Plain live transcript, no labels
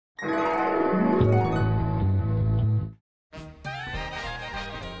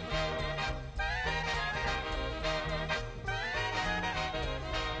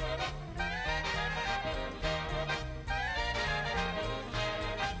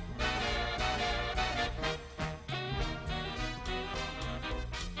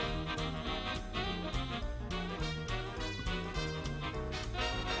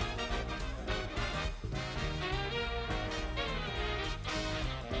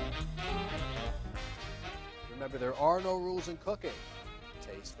Remember, there are no rules in cooking.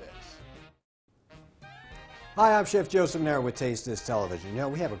 Taste this. Hi, I'm Chef Joseph Nair with Taste This Television. You know,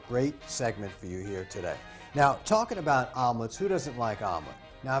 we have a great segment for you here today. Now, talking about omelets, who doesn't like omelet?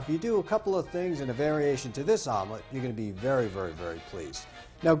 Now, if you do a couple of things in a variation to this omelet, you're going to be very, very, very pleased.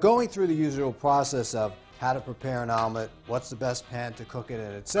 Now, going through the usual process of how to prepare an omelet, what's the best pan to cook it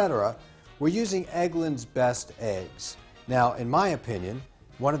in, etc., we're using Eggland's Best Eggs. Now, in my opinion,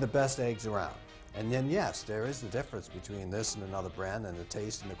 one of the best eggs around. And then, yes, there is the difference between this and another brand, and the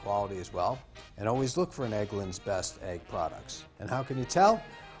taste and the quality as well. And always look for an Eggland's Best Egg products. And how can you tell?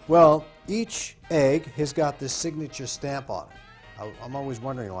 Well, each egg has got this signature stamp on it. I'm always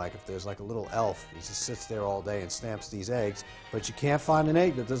wondering, like, if there's like a little elf who just sits there all day and stamps these eggs, but you can't find an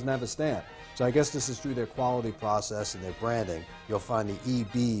egg that doesn't have a stamp. So I guess this is through their quality process and their branding. You'll find the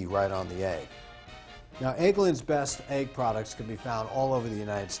EB right on the egg. Now, Eggland's Best Egg products can be found all over the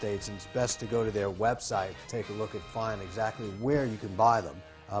United States, and it's best to go to their website to take a look and find exactly where you can buy them.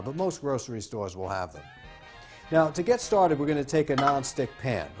 But most grocery stores will have them. Now, to get started, we're going to take a non-stick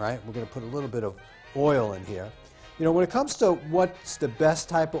pan, right? We're going to put a little bit of oil in here. You know, when it comes to what's the best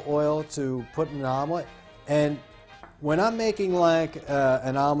type of oil to put in an omelet, and when I'm making like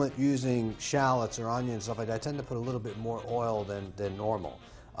an omelet using shallots or onions and stuff like that, I tend to put a little bit more oil than normal.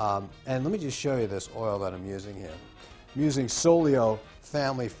 And let me just show you this oil that I'm using here. I'm using Solio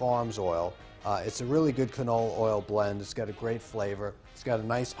Family Farms oil. It's a really good canola oil blend. It's got a great flavor. It's got a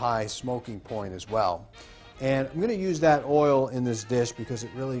nice high smoking point as well. And I'm going to use that oil in this dish because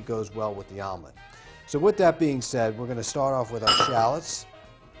it really goes well with the omelet. So with that being said, we're going to start off with our shallots.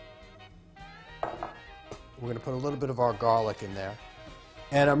 We're going to put a little bit of our garlic in there.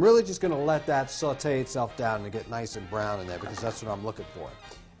 And I'm really just going to let that saute itself down and get nice and brown in there because that's what I'm looking for.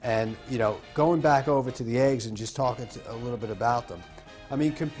 And, you know, going back over to the eggs and just talking a little bit about them. I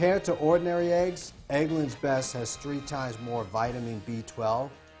mean, compared to ordinary eggs, Eggland's Best has 3 times more vitamin B12,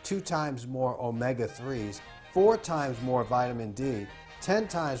 2 times more omega-3s, 4 times more vitamin D, 10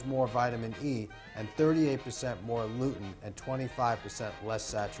 times more vitamin E, and 38% more gluten and 25% less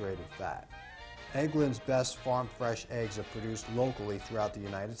saturated fat. Eggland's Best farm fresh eggs are produced locally throughout the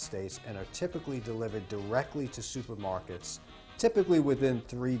United States and are typically delivered directly to supermarkets, typically within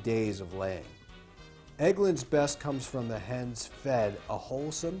 3 days of laying. Eggland's Best comes from the hens fed a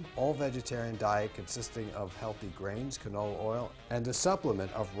wholesome, all-vegetarian diet consisting of healthy grains, canola oil, and a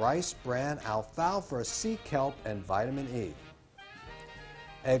supplement of rice, bran, alfalfa, sea kelp, and vitamin E.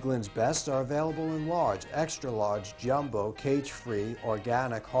 Eggland's Best are available in large, extra large, jumbo, cage-free,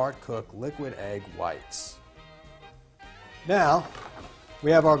 organic, hard-cooked, liquid egg whites. Now,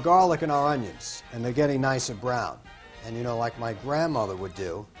 we have our garlic and our onions, and they're getting nice and brown. And you know, like my grandmother would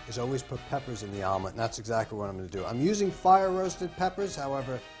do, is always put peppers in the omelet, and that's exactly what I'm going to do. I'm using fire-roasted peppers,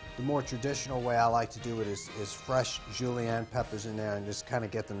 however, the more traditional way I like to do it is fresh julienne peppers in there and just kind of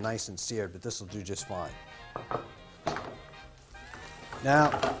get them nice and seared, but this will do just fine.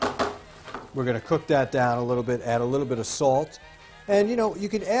 Now, we're going to cook that down a little bit, add a little bit of salt. And, you know, you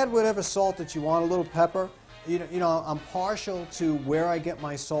can add whatever salt that you want, a little pepper. You know, I'm partial to where I get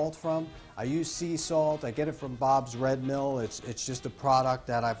my salt from. I use sea salt. I get it from Bob's Red Mill. It's just a product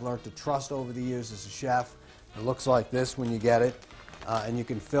that I've learned to trust over the years as a chef. It looks like this when you get it. And you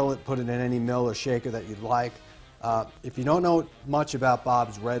can fill it, put it in any mill or shaker that you'd like. If you don't know much about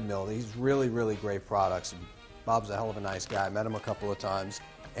Bob's Red Mill, he's really, really great products. And Bob's a hell of a nice guy. I met him a couple of times.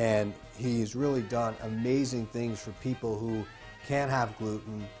 And he's really done amazing things for people who can't have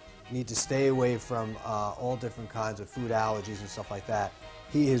gluten, need to stay away from all different kinds of food allergies and stuff like that.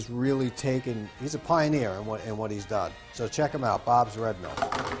 He has really taken, he's a pioneer in what he's done. So check him out, Bob's Red Mill.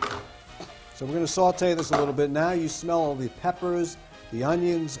 So we're going to saute this a little bit. Now you smell all the peppers, the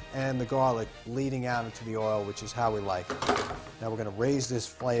onions, and the garlic bleeding out into the oil, which is how we like it. Now we're going to raise this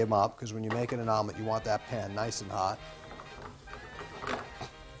flame up because when you're making an omelet, you want that pan nice and hot.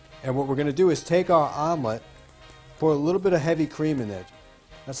 And what we're going to do is take our omelet, pour a little bit of heavy cream in it.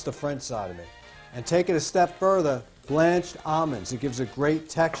 That's the French side of it. And take it a step further, blanched almonds. It gives a great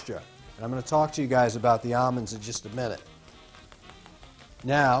texture. And I'm going to talk to you guys about the almonds in just a minute.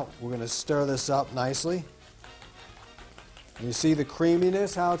 Now, we're going to stir this up nicely. And you see the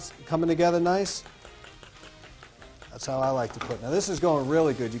creaminess, how it's coming together nice? That's how I like to put it. Now this is going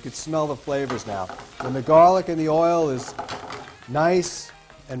really good. You can smell the flavors now. When the garlic and the oil is nice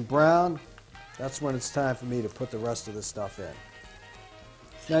and brown, that's when it's time for me to put the rest of this stuff in.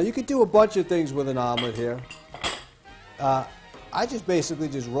 Now you could do a bunch of things with an omelet here. I just basically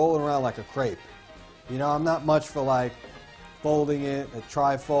just roll it around like a crepe. You know, I'm not much for like folding it, a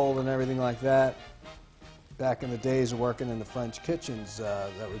tri-fold and everything like that. Back in the days of working in the French kitchens,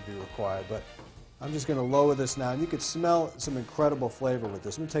 that would be required. But I'm just going to lower this now. And you could smell some incredible flavor with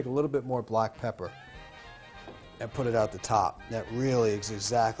this. I'm going to take a little bit more black pepper and put it out the top. That really is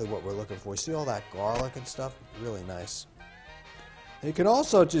exactly what we're looking for. See all that garlic and stuff? Really nice. And you can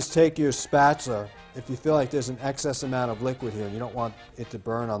also just take your spatula, if you feel like there's an excess amount of liquid here and you don't want it to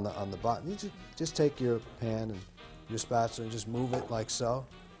burn on the bottom, you just take your pan and your spatula and just move it like so,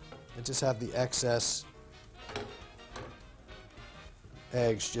 and just have the excess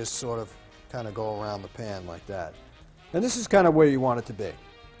eggs just sort of kind of go around the pan like that. And this is kind of where you want it to be.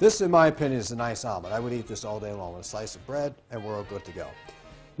 This, in my opinion, is a nice omelet. I would eat this all day long with a slice of bread, and we're all good to go.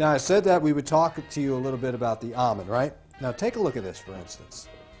 Now, I said that we would talk to you a little bit about the almond, right? Now, take a look at this, for instance.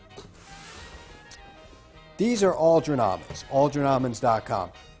 These are Aldrin almonds,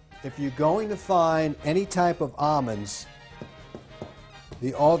 aldrinalmonds.com. If you're going to find any type of almonds,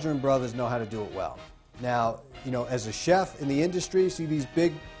 the Aldrin brothers know how to do it well. Now, you know, as a chef in the industry, see these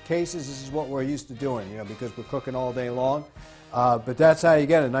big cases, this is what we're used to doing, you know, because we're cooking all day long. But that's how you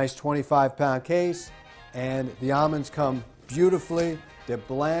get a nice 25-pound case, and the almonds come beautifully. They're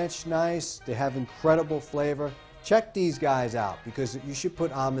blanched nice. They have incredible flavor. Check these guys out because you should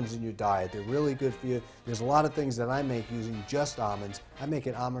put almonds in your diet. They're really good for you. There's a lot of things that I make using just almonds. I make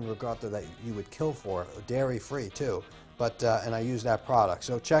an almond ricotta that you would kill for, dairy-free too. But and I use that product.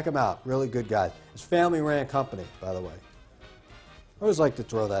 So check them out. Really good guys. It's family-ran company, by the way. I always like to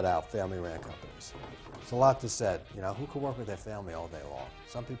throw that out, family-ran companies. It's a lot to said. You know, who can work with their family all day long?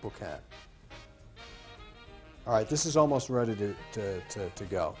 Some people can. All right, this is almost ready to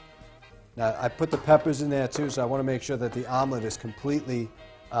go. Now, I put the peppers in there too, so I want to make sure that the omelet is completely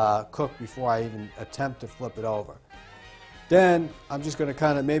cooked before I even attempt to flip it over. Then I'm just going to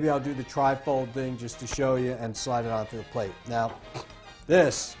kind of, maybe I'll do the tri-fold thing just to show you and slide it onto the plate. Now,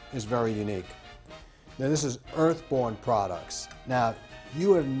 this is very unique. Now, this is Earthborn Products. Now,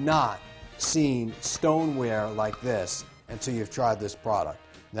 you have not seen stoneware like this until you've tried this product.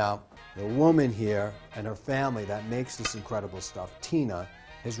 Now, the woman here and her family that makes this incredible stuff, Tina,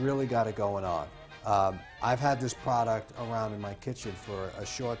 has really got it going on. I've had this product around in my kitchen for a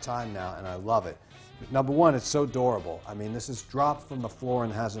short time now, and I love it. Number one, it's so durable. I mean, this is dropped from the floor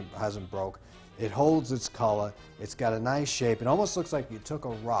and hasn't broke. It holds its color. It's got a nice shape. It almost looks like you took a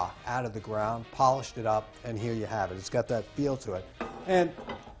rock out of the ground, polished it up, and here you have it. It's got that feel to it. And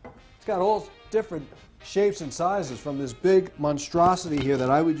it's got all different shapes and sizes, from this big monstrosity here that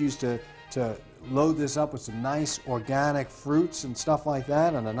I would use to load this up with some nice organic fruits and stuff like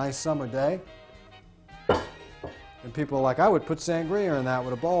that on a nice summer day. And people are like, I would put sangria in that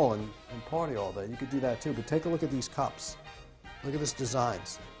with a bowl and party all day. You could do that too, but take a look at these cups. Look at this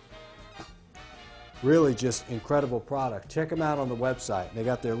designs. Really just incredible product. Check them out on the website. They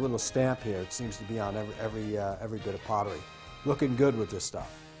got their little stamp here. It seems to be on every bit of pottery. Looking good with this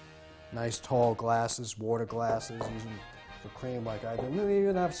stuff. Nice tall glasses, water glasses, using for cream like I do. We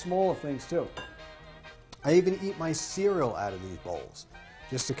even have smaller things too. I even eat my cereal out of these bowls,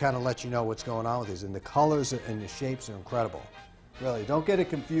 just to kind of let you know what's going on with these. And the colors and the shapes are incredible. Really, don't get it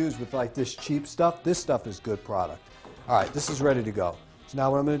confused with like this cheap stuff. This stuff is good product. All right, this is ready to go. So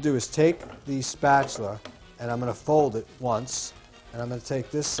now what I'm going to do is take the spatula and I'm going to fold it once, and I'm going to take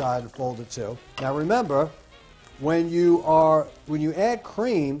this side and fold it too. Now remember, when you add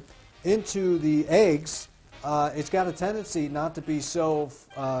cream into the eggs, it's got a tendency not to be so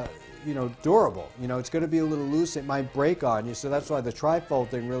durable. You know, it's going to be a little loose. It might break on you, so that's why the tri-fold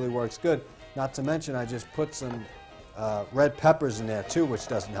thing really works good. Not to mention, I just put some red peppers in there too, which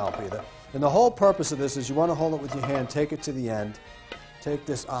doesn't help either. And the whole purpose of this is you want to hold it with your hand, take it to the end, take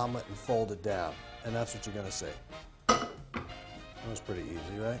this omelet and fold it down, and that's what you're going to see. That was pretty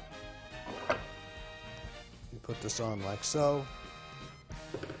easy, right? You put this on like so.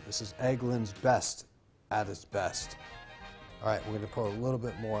 This is Eggland's Best at its best. All right, we're going to put a little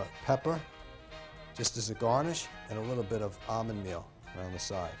bit more pepper, just as a garnish, and a little bit of almond meal around the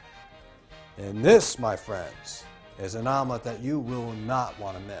side. And this, my friends, is an omelet that you will not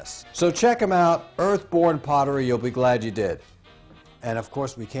want to miss. So check them out, Earthborn Pottery. You'll be glad you did. And of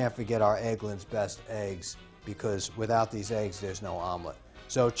course, we can't forget our Eggland's Best eggs, because without these eggs, there's no omelet.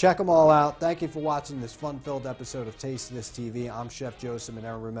 So check them all out. Thank you for watching this fun-filled episode of Taste This TV. I'm Chef Joseph,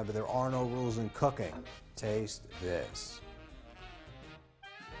 and remember, there are no rules in cooking. Taste this.